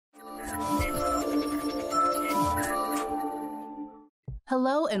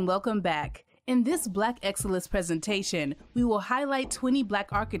Hello and welcome back. In this Black Excellist presentation, we will highlight 20 Black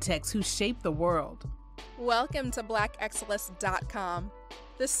architects who shaped the world. Welcome to blackexcellist.com,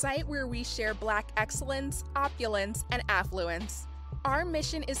 the site where we share Black excellence, opulence, and affluence. Our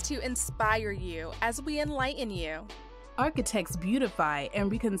mission is to inspire you as we enlighten you. Architects beautify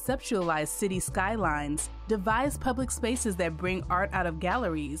and reconceptualize city skylines, devise public spaces that bring art out of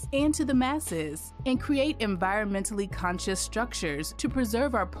galleries and to the masses, and create environmentally conscious structures to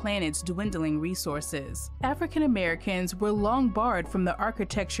preserve our planet's dwindling resources. African Americans were long barred from the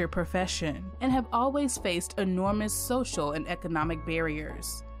architecture profession and have always faced enormous social and economic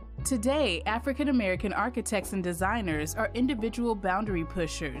barriers. Today, African American architects and designers are individual boundary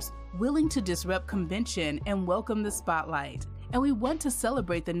pushers, willing to disrupt convention and welcome the spotlight. And we want to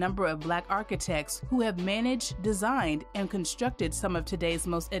celebrate the number of Black architects who have managed, designed, and constructed some of today's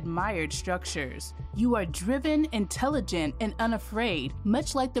most admired structures. You are driven, intelligent, and unafraid,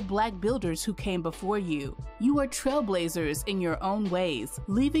 much like the Black builders who came before you. You are trailblazers in your own ways,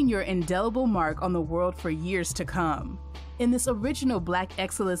 leaving your indelible mark on the world for years to come. In this original Black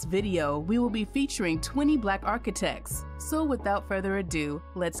Excellist video, we will be featuring 20 Black architects. So without further ado,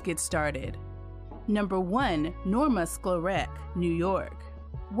 let's get started. Number 1, Norma Sklarek, New York.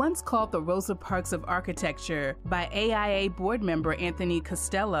 Once called the Rosa Parks of architecture by AIA board member Anthony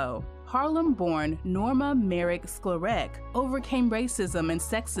Costello, Harlem-born Norma Merrick Sklarek overcame racism and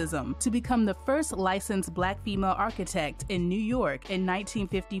sexism to become the first licensed Black female architect in New York in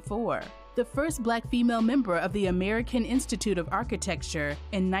 1954. The first Black female member of the American Institute of Architecture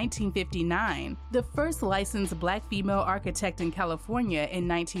in 1959, the first licensed Black female architect in California in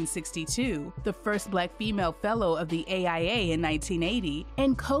 1962, the first Black female fellow of the AIA in 1980,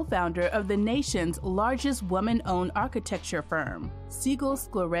 and co-founder of the nation's largest woman-owned architecture firm, Siegel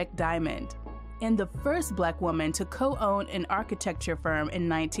Sklarek Diamond, and the first Black woman to co-own an architecture firm in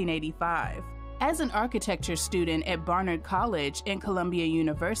 1985. As an architecture student at Barnard College and Columbia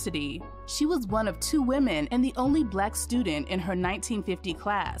University, she was one of 2 women and the only Black student in her 1950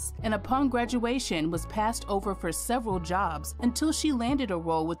 class, and upon graduation was passed over for several jobs until she landed a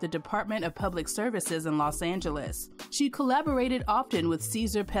role with the Department of Public Services in Los Angeles. She collaborated often with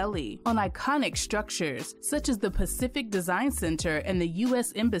Cesar Pelli on iconic structures such as the Pacific Design Center and the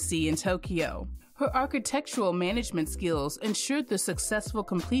U.S. Embassy in Tokyo. Her architectural management skills ensured the successful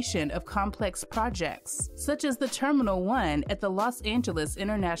completion of complex projects, such as the Terminal 1 at the Los Angeles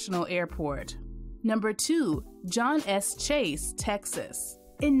International Airport. Number 2, John S. Chase, Texas.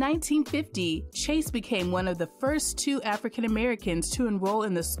 In 1950, Chase became one of the first 2 African Americans to enroll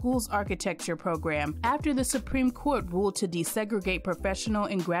in the school's architecture program after the Supreme Court ruled to desegregate professional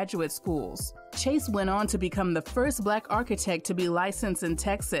and graduate schools. Chase went on to become the first Black architect to be licensed in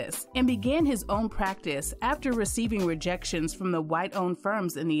Texas and began his own practice after receiving rejections from the white-owned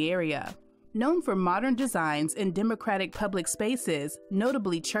firms in the area. Known for modern designs and democratic public spaces,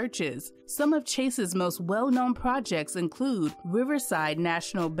 notably churches, some of Chase's most well-known projects include Riverside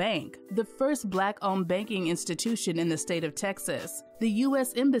National Bank, the first Black-owned banking institution in the state of Texas, the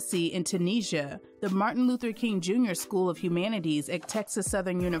U.S. Embassy in Tunisia, the Martin Luther King Jr. School of Humanities at Texas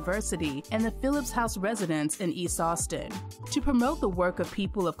Southern University, and the Phillips House Residence in East Austin. To promote the work of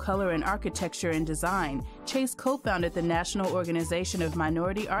people of color in architecture and design, Chase co-founded the National Organization of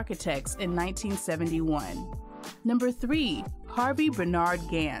Minority Architects in 1971. Number 3, Harvey Benard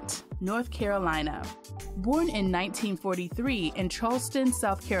Gantt, North Carolina. Born in 1943 in Charleston,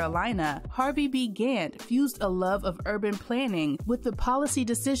 South Carolina, Harvey B. Gantt fused a love of urban planning with the policy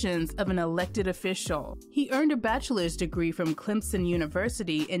decisions of an elected official. He earned a bachelor's degree from Clemson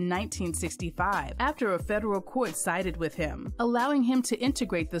University in 1965 after a federal court sided with him, allowing him to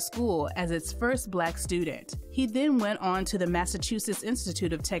integrate the school as its first Black student. He then went on to the Massachusetts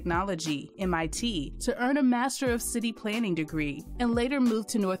Institute of Technology, MIT, to earn a Master of City Planning degree, and later moved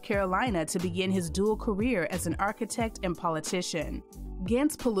to North Carolina to begin his dual career as an architect and politician.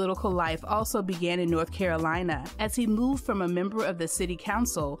 Gantt's political life also began in North Carolina as he moved from a member of the city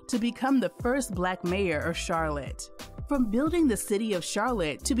council to become the first Black mayor of Charlotte. From building the city of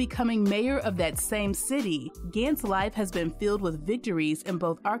Charlotte to becoming mayor of that same city, Gantt's life has been filled with victories in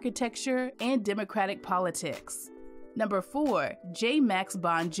both architecture and democratic politics. Number 4, J. Max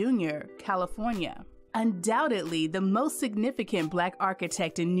Bond Jr., California. Undoubtedly the most significant Black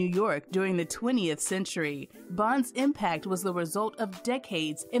architect in New York during the 20th century, Bond's impact was the result of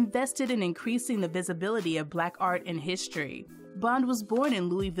decades invested in increasing the visibility of Black art and history. Bond was born in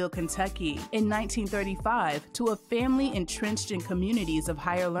Louisville, Kentucky in 1935 to a family entrenched in communities of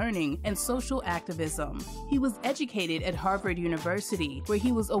higher learning and social activism. He was educated at Harvard University, where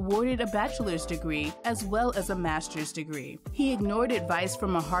he was awarded a bachelor's degree as well as a master's degree. He ignored advice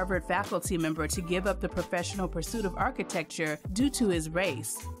from a Harvard faculty member to give up the professional pursuit of architecture due to his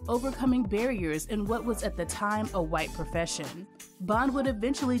race, overcoming barriers in what was at the time a white profession. Bond would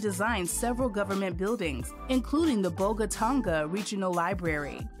eventually design several government buildings, including the Bolgatanga Regional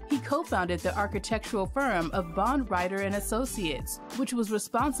Library. He co-founded the architectural firm of Bond Ryder and Associates, which was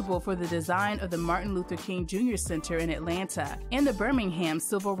responsible for the design of the Martin Luther King Jr. Center in Atlanta and the Birmingham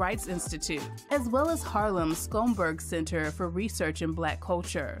Civil Rights Institute, as well as Harlem's Schomburg Center for Research in Black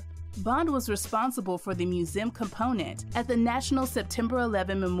Culture. Bond was responsible for the museum component at the National September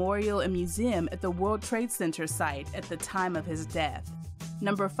 11 Memorial and Museum at the World Trade Center site at the time of his death.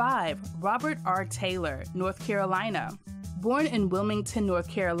 Number 5. Robert R. Taylor, North Carolina. Born in Wilmington, North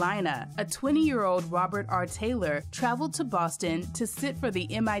Carolina, a 20-year-old Robert R. Taylor traveled to Boston to sit for the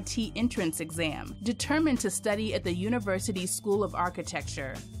MIT entrance exam, determined to study at the University School of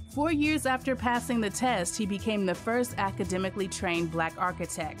Architecture. 4 years after passing the test, he became the first academically trained Black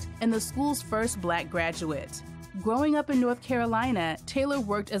architect and the school's first Black graduate. Growing up in North Carolina, Taylor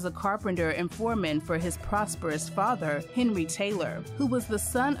worked as a carpenter and foreman for his prosperous father, Henry Taylor, who was the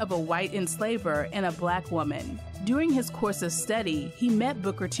son of a white enslaver and a Black woman. During his course of study, he met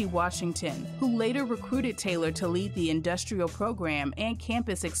Booker T. Washington, who later recruited Taylor to lead the industrial program and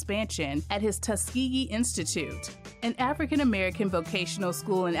campus expansion at his Tuskegee Institute, an African-American vocational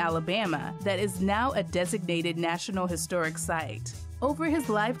school in Alabama that is now a designated National Historic Site. Over his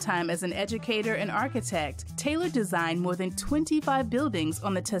lifetime as an educator and architect, Taylor designed more than 25 buildings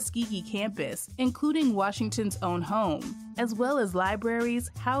on the Tuskegee campus, including Washington's own home, as well as libraries,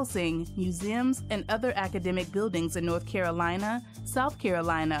 housing, museums, and other academic buildings in North Carolina, South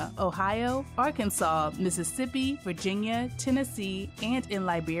Carolina, Ohio, Arkansas, Mississippi, Virginia, Tennessee, and in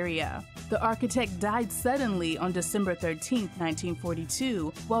Liberia. The architect died suddenly on December 13,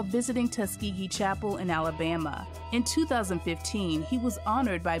 1942, while visiting Tuskegee Chapel in Alabama. In 2015, he was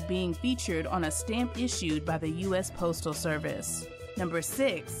honored by being featured on a stamp issued by the U.S. Postal Service. Number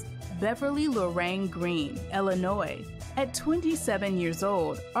 6. Beverly Loraine Greene, Illinois. At 27 years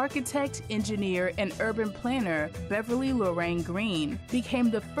old, architect, engineer, and urban planner Beverly Loraine Greene became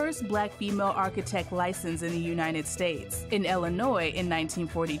the first Black female architect licensed in the United States, in Illinois in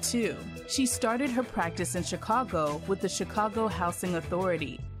 1942. She started her practice in Chicago with the Chicago Housing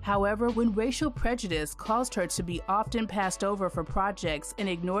Authority. However, when racial prejudice caused her to be often passed over for projects and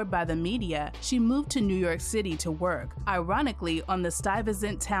ignored by the media, she moved to New York City to work, ironically on the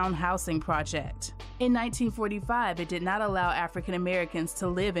Stuyvesant Town Housing Project. In 1945, it did not allow African Americans to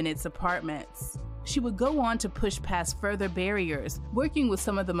live in its apartments. She would go on to push past further barriers, working with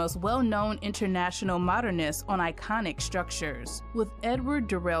some of the most well-known international modernists on iconic structures, with Edward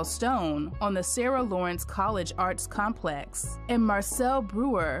Durrell Stone on the Sarah Lawrence College Arts Complex and Marcel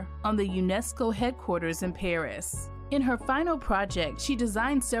Breuer on the UNESCO headquarters in Paris. In her final project, she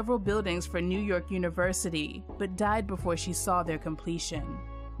designed several buildings for New York University, but died before she saw their completion.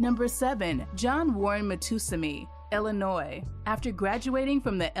 Number 7. John Warren Moutoussamy, Illinois. After graduating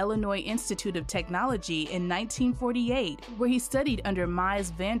from the Illinois Institute of Technology in 1948, where he studied under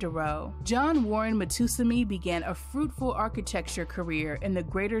Mies van der Rohe, John Warren Moutoussamy began a fruitful architecture career in the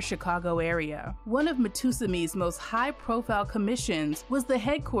greater Chicago area. One of Moutousamy's most high-profile commissions was the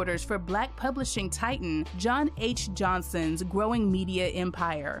headquarters for Black publishing titan John H. Johnson's growing media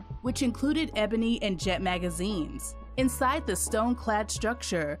empire, which included Ebony and Jet magazines. Inside the stone-clad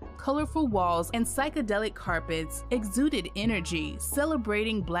structure, colorful walls and psychedelic carpets exuded energy,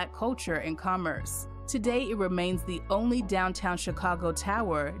 celebrating Black culture and commerce. Today, it remains the only downtown Chicago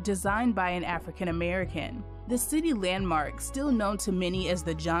tower designed by an African American. The city landmark, still known to many as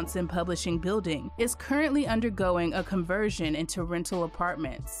the Johnson Publishing Building, is currently undergoing a conversion into rental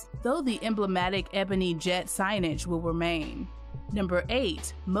apartments, though the emblematic Ebony Jet signage will remain. Number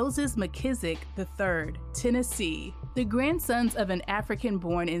 8. Moses Mckissack III, Tennessee. The grandsons of an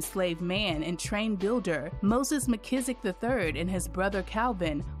African-born enslaved man and trained builder, Moses Mckissack III and his brother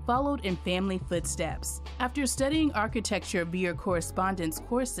Calvin followed in family footsteps. After studying architecture via correspondence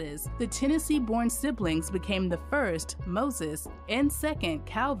courses, the Tennessee-born siblings became the first, Moses, and second,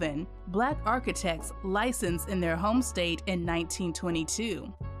 Calvin, Black architects licensed in their home state in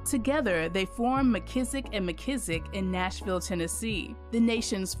 1922. Together, they formed Mckissack & Mckissack in Nashville, Tennessee, the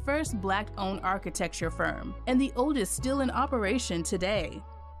nation's first Black-owned architecture firm, and the oldest still in operation today.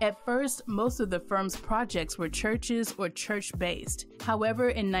 At first, most of the firm's projects were churches or church-based. However,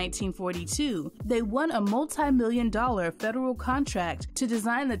 in 1942, they won a multi-million-dollar federal contract to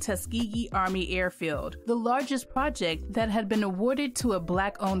design the Tuskegee Army Airfield, the largest project that had been awarded to a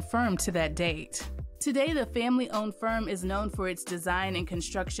Black-owned firm to that date. Today, the family-owned firm is known for its design and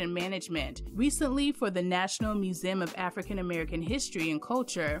construction management, recently for the National Museum of African American History and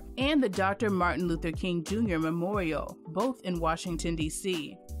Culture and the Dr. Martin Luther King Jr. Memorial, both in Washington,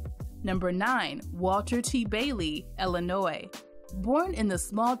 D.C. Number 9. Walter T. Bailey, Illinois. Born in the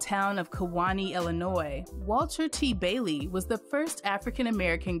small town of Kewanee, Illinois, Walter T. Bailey was the first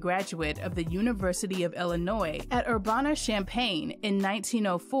African-American graduate of the University of Illinois at Urbana-Champaign in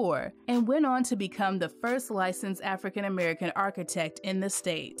 1904 and went on to become the first licensed African-American architect in the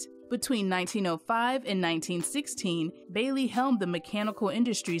state. Between 1905 and 1916, Bailey helmed the Mechanical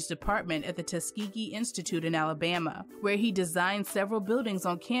Industries Department at the Tuskegee Institute in Alabama, where he designed several buildings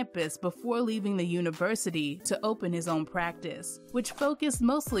on campus before leaving the university to open his own practice, which focused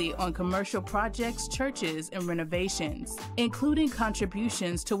mostly on commercial projects, churches, and renovations, including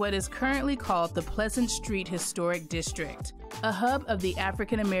contributions to what is currently called the Pleasant Street Historic District, a hub of the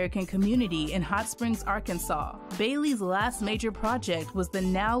African American community in Hot Springs, Arkansas. Bailey's last major project was the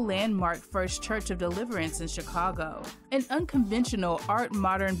now landmark First Church of Deliverance in Chicago, an unconventional Art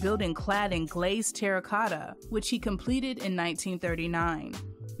Modern building clad in glazed terracotta, which he completed in 1939.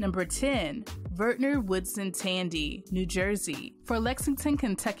 Number 10. Vertner Woodson Tandy, New Jersey. For Lexington,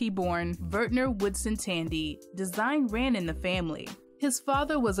 Kentucky-born Vertner Woodson Tandy, design ran in the family. His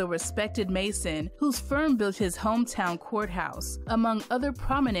father was a respected mason whose firm built his hometown courthouse, among other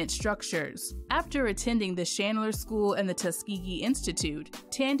prominent structures. After attending the Chandler School and the Tuskegee Institute,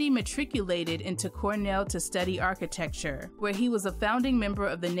 Tandy matriculated into Cornell to study architecture, where he was a founding member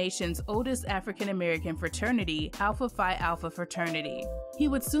of the nation's oldest African-American fraternity, Alpha Phi Alpha Fraternity. He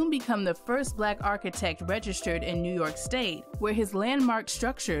would soon become the first Black architect registered in New York State, where his landmark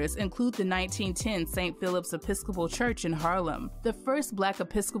structures include the 1910 St. Philip's Episcopal Church in Harlem, the first Black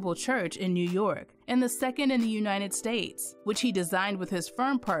Episcopal Church in New York, and the second in the United States, which he designed with his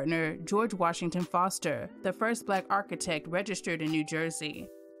firm partner, George Washington Foster, the first Black architect registered in New Jersey.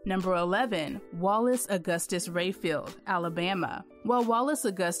 Number 11. Wallace Augustus Rayfield, Alabama. While Wallace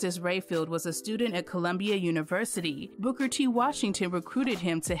Augustus Rayfield was a student at Columbia University, Booker T. Washington recruited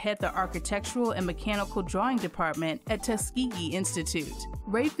him to head the Architectural and Mechanical Drawing Department at Tuskegee Institute.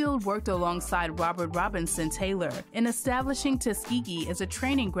 Rayfield worked alongside Robert Robinson Taylor in establishing Tuskegee as a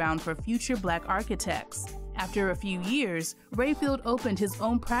training ground for future Black architects. After a few years, Rayfield opened his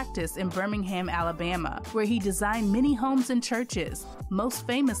own practice in Birmingham, Alabama, where he designed many homes and churches, most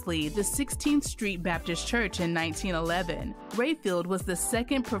famously the 16th Street Baptist Church in 1911. Rayfield was the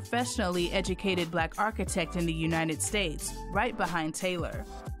second professionally educated Black architect in the United States, right behind Taylor.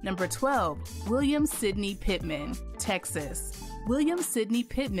 Number 12. William Sidney Pittman, Texas. William Sidney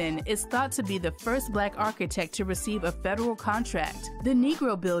Pittman is thought to be the first Black architect to receive a federal contract, the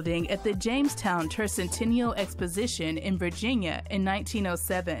Negro Building at the Jamestown Tercentennial Exposition in Virginia in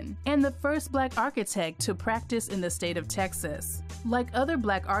 1907, and the first Black architect to practice in the state of Texas. Like other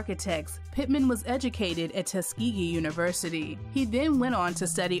Black architects, Pittman was educated at Tuskegee University. He then went on to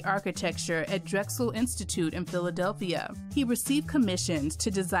study architecture at Drexel Institute in Philadelphia. He received commissions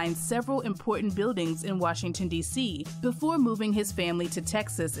to design several important buildings in Washington, D.C. before moving his family to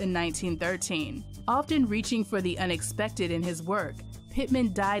Texas in 1913. Often reaching for the unexpected in his work,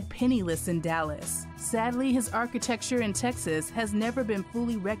 Pittman died penniless in Dallas. Sadly, his architecture in Texas has never been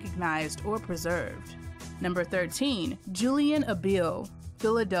fully recognized or preserved. Number 13. Julian Abele,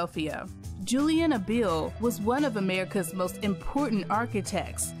 Philadelphia. Julian Abele was one of America's most important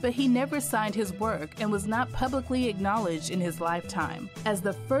architects, but he never signed his work and was not publicly acknowledged in his lifetime. As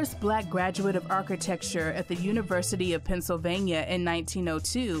the first Black graduate of architecture at the University of Pennsylvania in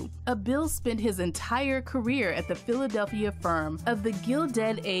 1902, Abele spent his entire career at the Philadelphia firm of the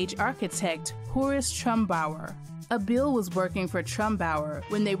Gilded Age architect Horace Trumbauer. Abele was working for Trumbauer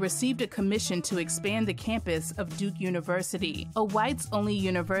when they received a commission to expand the campus of Duke University, a whites-only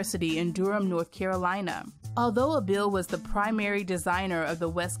university in Durham, North Carolina. Although Abele was the primary designer of the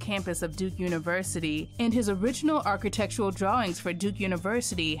West Campus of Duke University, and his original architectural drawings for Duke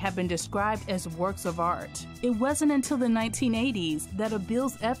University have been described as works of art, it wasn't until the 1980s that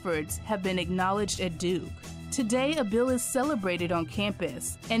Abele's efforts have been acknowledged at Duke. Today, Abele is celebrated on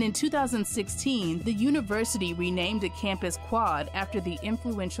campus, and in 2016, the university renamed the campus Quad after the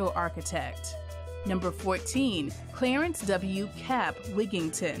influential architect. Number 14. Clarence W. Cap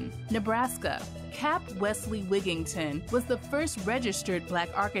Wigington, Nebraska. Cap Wesley Wigington was the first registered Black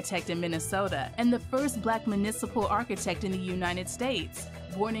architect in Minnesota and the first Black municipal architect in the United States.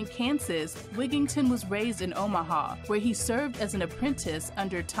 Born in Kansas, Wigington was raised in Omaha, where he served as an apprentice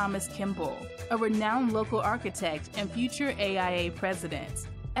under Thomas Kimball, a renowned local architect and future AIA president.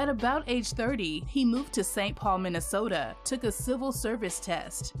 At about age 30, he moved to St. Paul, Minnesota, took a civil service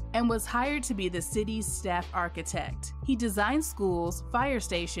test, and was hired to be the city's staff architect. He designed schools, fire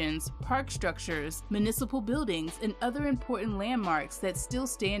stations, park structures, municipal buildings, and other important landmarks that still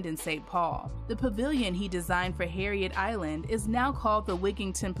stand in St. Paul. The pavilion he designed for Harriet Island is now called the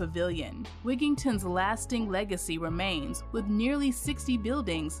Wigington Pavilion. Wigington's lasting legacy remains, with nearly 60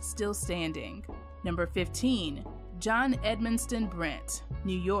 buildings still standing. Number 15. John Edmonston Brent,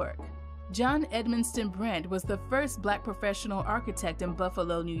 New York. John Edmonston Brent was the first Black professional architect in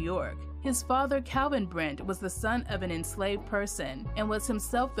Buffalo, New York. His father, Calvin Brent, was the son of an enslaved person and was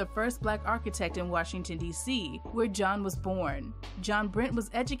himself the first Black architect in Washington, D.C., where John was born. John Brent was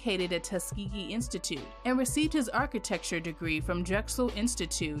educated at Tuskegee Institute and received his architecture degree from Drexel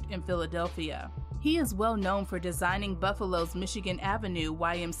Institute in Philadelphia. He is well known for designing Buffalo's Michigan Avenue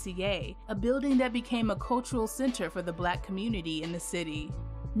YMCA, a building that became a cultural center for the Black community in the city.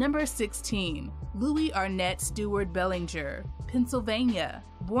 Number 16. Louis Arnett Stuart Bellinger, Pennsylvania.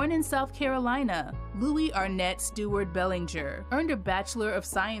 Born in South Carolina, Louis Arnett Stuart Bellinger earned a Bachelor of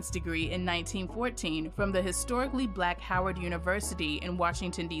Science degree in 1914 from the historically Black Howard University in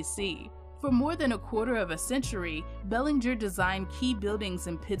Washington, D.C. For more than a quarter of a century, Bellinger designed key buildings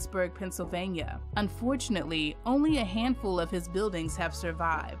in Pittsburgh, Pennsylvania. Unfortunately, only a handful of his buildings have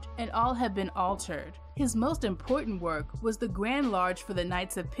survived, and all have been altered. His most important work was the Grand Lodge for the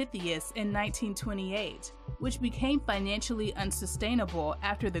Knights of Pythias in 1928, which became financially unsustainable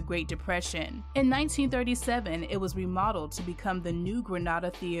after the Great Depression. In 1937, it was remodeled to become the New Granada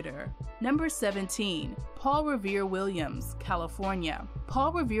Theater. Number 17. Paul Revere Williams, California.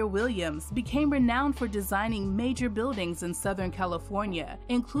 Paul Revere Williams became renowned for designing major buildings in Southern California,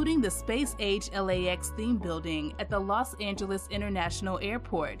 including the space-age LAX theme building at the Los Angeles International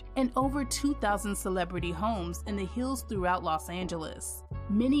Airport and over 2,000 celebrity homes in the hills throughout Los Angeles.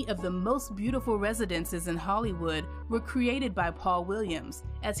 Many of the most beautiful residences in Hollywood were created by Paul Williams,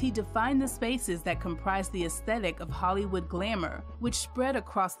 as he defined the spaces that comprised the aesthetic of Hollywood glamour, which spread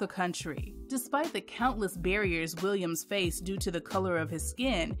across the country. Despite the countless barriers Williams faced due to the color of his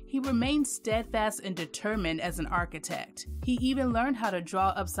skin, he remained steadfast and determined as an architect. He even learned how to draw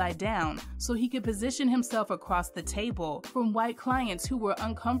upside down so he could position himself across the table from white clients who were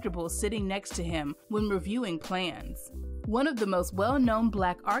uncomfortable sitting next to him when reviewing plans. One of the most well-known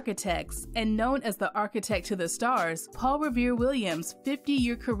Black architects, and known as the architect to the stars, Paul Revere Williams'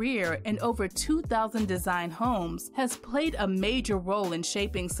 50-year career and over 2,000 design homes has played a major role in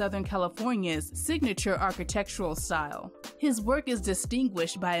shaping Southern California's signature architectural style. His work is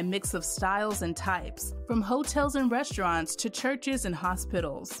distinguished by a mix of styles and types, from hotels and restaurants to churches and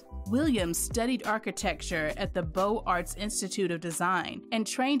hospitals. Williams studied architecture at the Beaux Arts Institute of Design and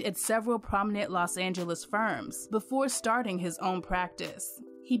trained at several prominent Los Angeles firms before starting his own practice.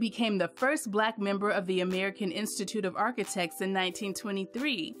 He became the first Black member of the American Institute of Architects in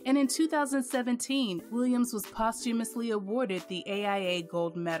 1923, and in 2017, Williams was posthumously awarded the AIA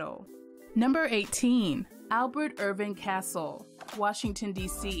Gold Medal. Number 18. Albert Irvin Cassell, Washington,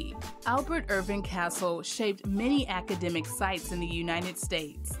 D.C. Albert Irvin Cassell shaped many academic sites in the United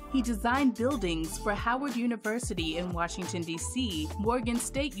States. He designed buildings for Howard University in Washington, D.C., Morgan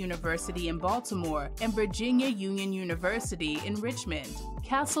State University in Baltimore, and Virginia Union University in Richmond.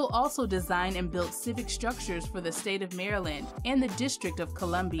 Cassell also designed and built civic structures for the state of Maryland and the District of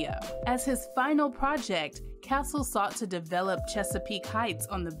Columbia. As his final project, Cassell sought to develop Chesapeake Heights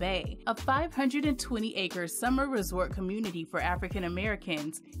on the Bay, a 520-acre summer resort community for African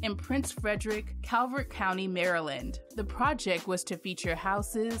Americans in Prince Frederick, Calvert County, Maryland. The project was to feature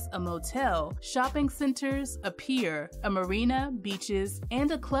houses, a motel, shopping centers, a pier, a marina, beaches,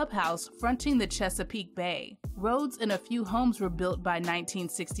 and a clubhouse fronting the Chesapeake Bay. Roads and a few homes were built by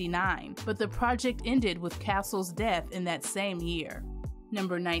 1969, but the project ended with Cassell's death in that same year.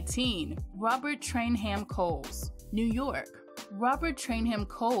 Number 19. Robert Traynham Coles, New York. Robert Traynham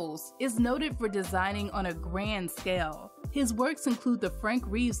Coles is noted for designing on a grand scale. His works include the Frank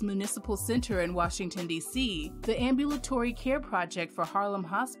Reeves Municipal Center in Washington, D.C., the Ambulatory Care Project for Harlem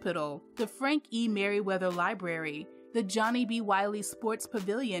Hospital, the Frank E. Merriweather Library, the Johnny B. Wiley Sports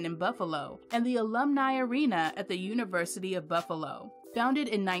Pavilion in Buffalo, and the Alumni Arena at the University of Buffalo. Founded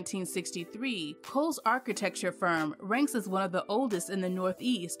in 1963, Cole's architecture firm ranks as one of the oldest in the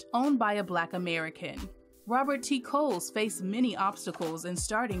Northeast, owned by a Black American. Robert T. Coles faced many obstacles in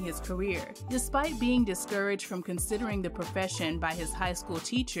starting his career. Despite being discouraged from considering the profession by his high school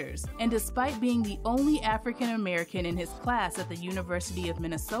teachers, and despite being the only African American in his class at the University of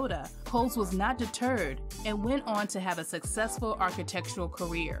Minnesota, Coles was not deterred and went on to have a successful architectural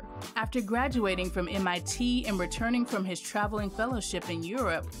career. After graduating from MIT and returning from his traveling fellowship in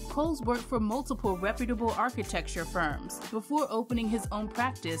Europe, Coles worked for multiple reputable architecture firms before opening his own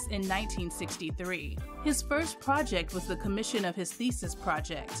practice in 1963. His first project was the commission of his thesis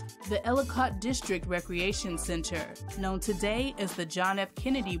project, the Ellicott District Recreation Center, known today as the John F.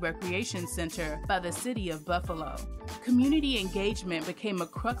 Kennedy Recreation Center by the city of Buffalo. Community engagement became a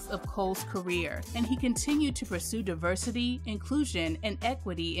crux of Cole's career, and he continued to pursue diversity, inclusion, and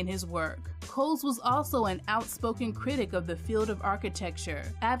equity in his work. Coles was also an outspoken critic of the field of architecture,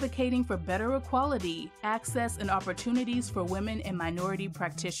 advocating for better equality, access, and opportunities for women and minority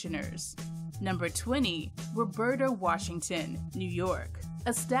practitioners. Number 20, Roberta Washington, New York.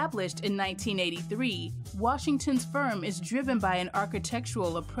 Established in 1983, Washington's firm is driven by an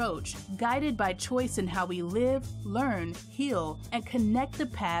architectural approach, guided by choice in how we live, learn, heal, and connect the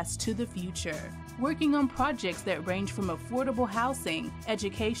past to the future. Working on projects that range from affordable housing,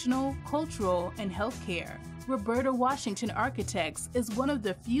 educational, cultural, and healthcare. Roberta Washington Architects is one of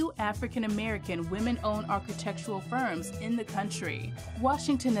the few African-American women-owned architectural firms in the country.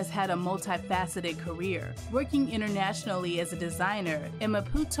 Washington has had a multifaceted career, working internationally as a designer in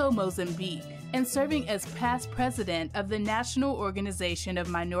Maputo, Mozambique, and serving as past president of the National Organization of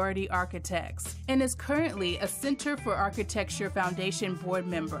Minority Architects, and is currently a Center for Architecture Foundation board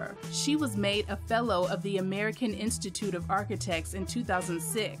member. She was made a fellow of the American Institute of Architects in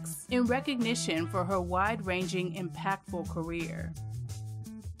 2006, in recognition for her wide-ranging, impactful career.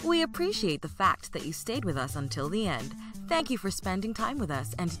 We appreciate the fact that you stayed with us until the end. Thank you for spending time with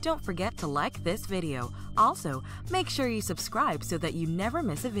us, and don't forget to like this video. Also, make sure you subscribe so that you never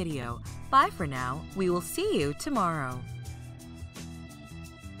miss a video. Bye for now. We will see you tomorrow.